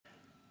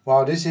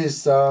Wow, this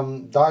is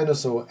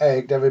dinosaur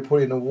egg that we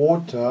put in the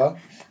water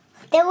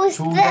There was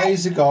 2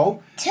 days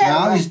ago.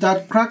 Now it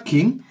start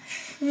cracking.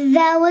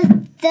 There was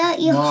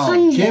 300.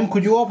 Wow. James,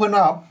 could you open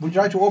up? Would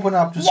you like to open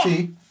up to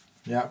see?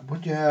 Yeah,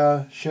 put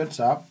your shirts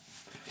up.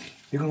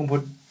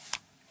 We're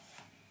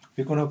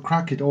gonna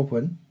crack it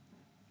open.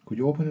 Could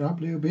you open it up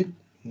a little bit?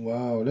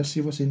 Wow, let's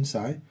see what's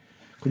inside.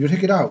 Could you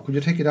take it out? Could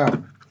you take it out?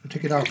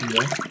 Take it out from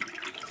there.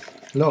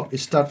 Look, it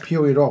start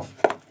peeling off.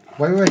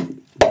 Wait.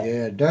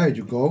 Yeah, there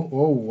you go.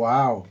 Oh,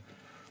 wow.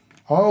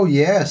 Oh,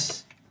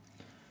 yes.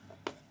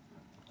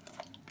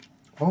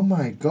 Oh,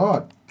 my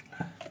God.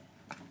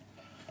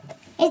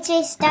 It's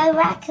a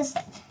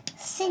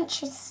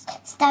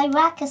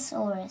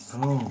Styracosaurus.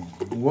 Oh,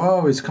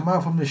 wow, it's come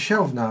out from the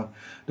shelf now.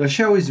 The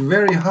shell is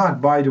very hard,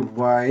 by the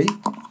way.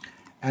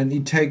 And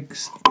it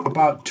takes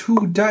about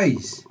 2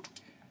 days.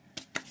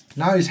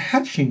 Now it's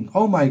hatching.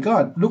 Oh, my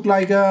God. Look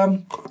like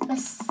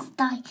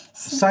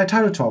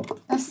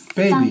Triceratops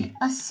baby.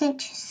 A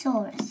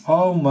Centrosaurus.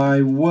 Oh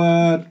my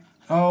word.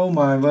 Oh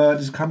my word.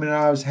 It's coming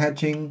out. It's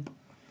hatching.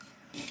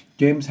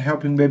 James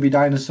helping baby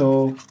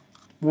dinosaur.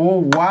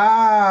 Oh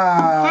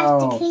wow. Have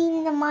to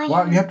clean the mine.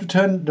 Wow, you have to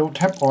turn the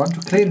tap on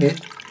to clean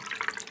it.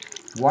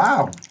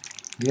 Wow.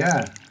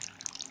 Yeah.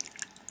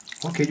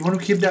 Okay, you want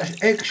to keep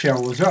that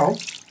eggshell as well.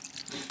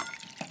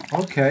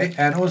 Okay,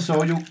 and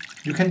also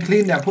you can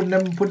clean that. Put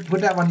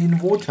that one in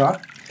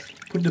water.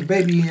 Put the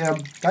baby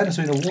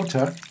dinosaur in the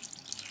water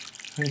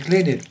and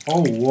clean it.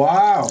 Oh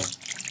wow!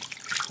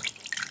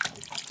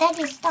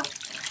 Daddy, stop.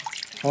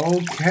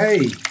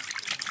 Okay,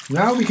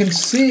 now we can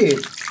see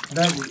it.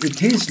 That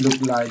it is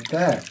look like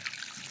that.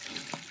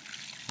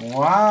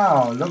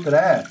 Wow! Look at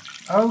that.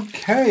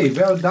 Okay,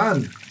 well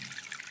done.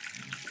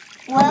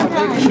 Well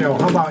done. Eggshell.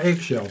 How about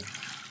eggshell?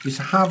 It's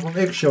half of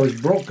eggshell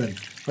is broken.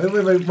 Wait.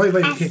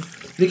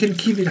 We can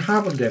keep it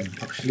half of them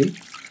actually.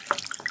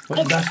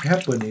 What does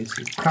happen is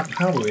it cut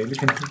halfway. We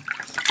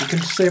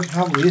can save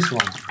half of this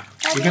one.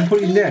 We can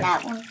put it in there.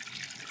 That one.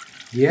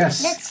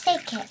 Yes. Let's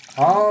take it.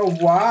 Oh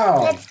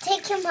wow. Let's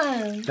take him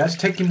home. Let's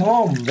take him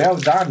home. Well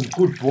done.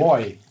 Good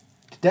boy.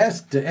 That's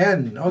the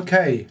end.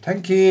 Okay.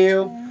 Thank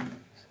you.